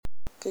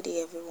Good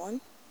day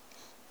everyone.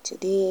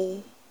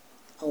 Today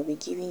I'll be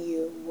giving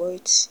you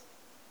words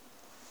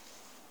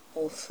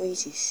or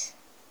phrases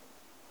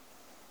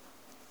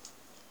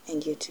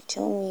and you're to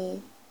tell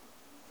me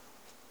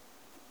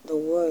the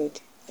word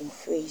or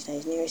phrase that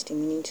is nearest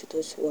in meaning to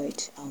those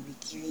words I'll be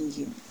giving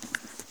you.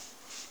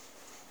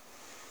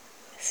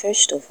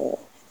 First of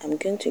all, I'm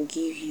going to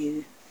give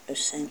you a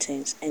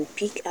sentence and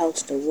pick out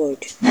the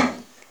word.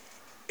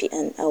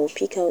 And I will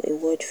pick out a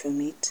word from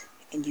it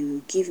and you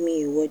will give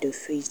me a word or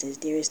phrase that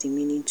is nearest in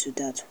meaning to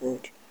that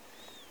word.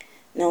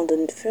 Now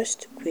the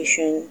first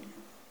question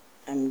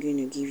I'm going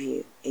to give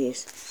you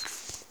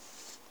is,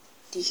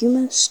 the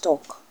human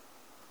stock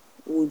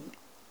would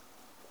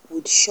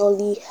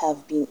surely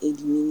have been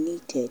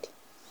eliminated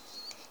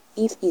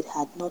if it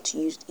had not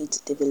used its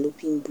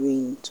developing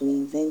brain to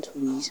invent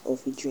ways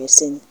of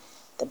redressing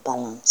the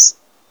balance.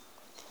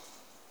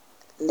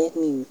 Let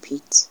me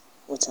repeat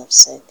what I've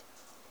said.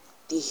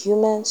 The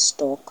human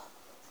stock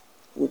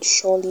would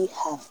surely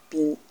have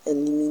been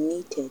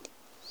eliminated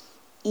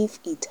if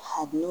it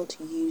had not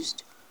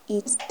used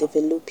its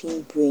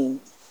developing brain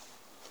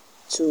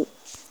to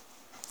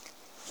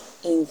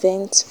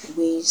invent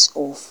ways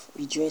of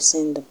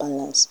redressing the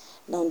balance.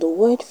 Now the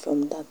word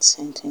from that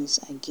sentence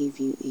I gave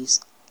you is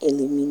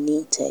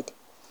eliminated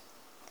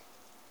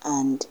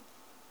and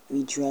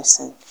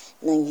redressing.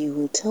 Now you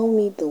will tell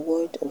me the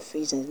word or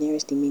phrase that's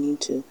nearest in meaning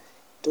to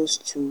those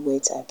two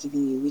words I've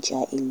given you, which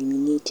are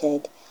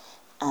eliminated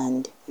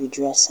and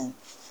redressing.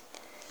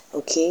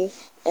 Okay,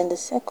 and the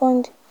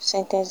second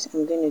sentence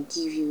I'm going to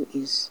give you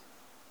is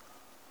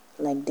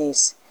like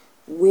this: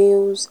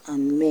 whales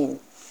and men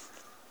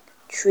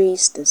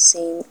trace the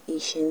same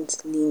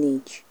ancient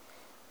lineage,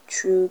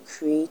 true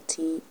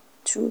creatures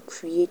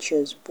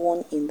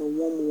born in the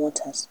warm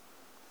waters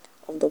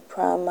of the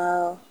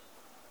primal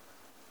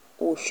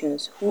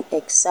oceans, who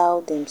exile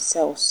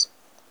themselves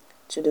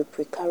to the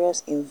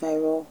precarious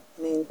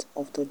environment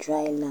of the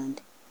dry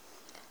land.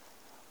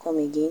 Come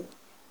again.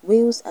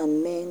 Whales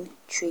and men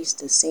trace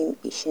the same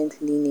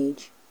ancient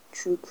lineage,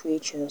 true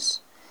creatures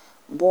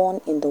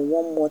born in the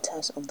warm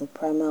waters of the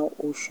primal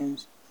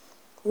oceans,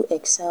 who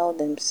exile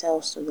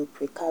themselves to the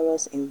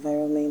precarious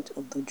environment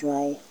of the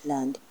dry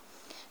land.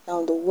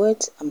 Now the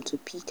words I'm to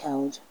pick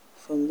out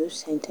from this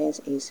sentence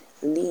is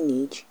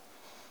lineage,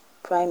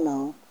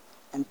 primal,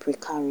 and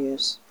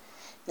precarious.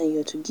 Now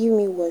you're to give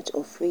me words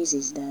or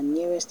phrases that are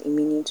nearest in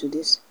meaning to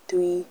these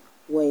three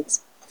words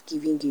I've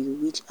given you,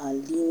 which are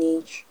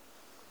lineage,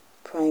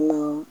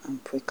 primal,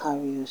 and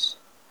precarious.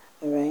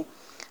 Alright,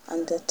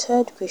 and the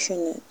third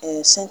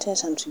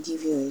sentence I'm to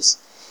give you is,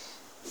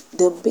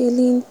 the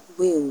baleen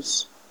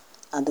whales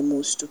are the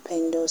most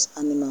stupendous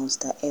animals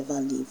that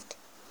ever lived.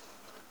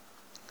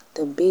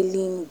 The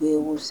baleen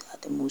whales are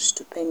the most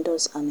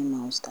stupendous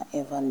animals that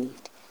ever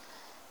lived.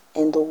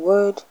 And the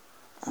word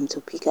I'm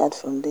to pick out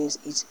from this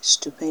is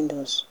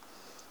stupendous.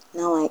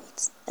 Now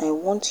I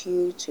want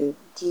you to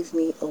give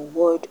me a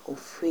word or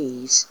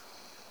phrase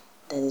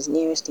that is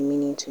nearest in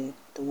meaning to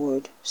the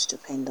word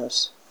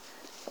stupendous.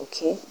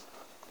 Okay?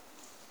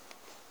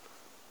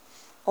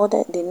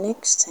 The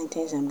next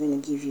sentence I'm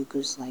going to give you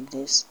goes like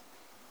this: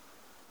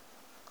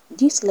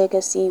 this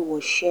legacy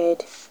was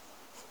shared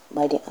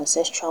by the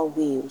ancestral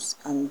whales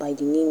and by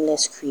the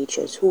nameless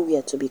creatures who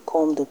were to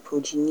become the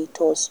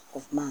progenitors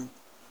of man.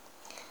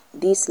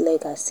 This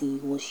legacy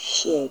was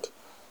shared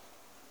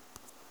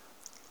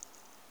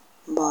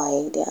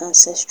by the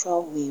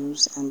ancestral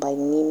whales and by the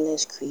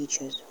nameless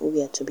creatures who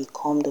were to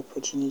become the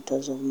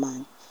progenitors of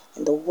man.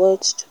 And the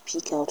words to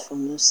pick out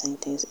from those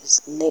sentences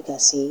is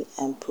legacy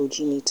and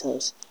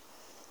progenitors.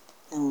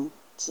 Now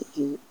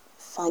you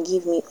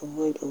give me a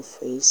word or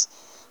phrase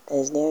that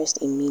is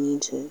nearest in meaning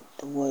to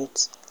the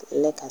words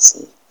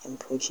legacy and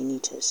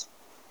progenitors.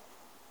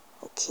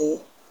 Okay,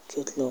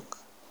 good luck.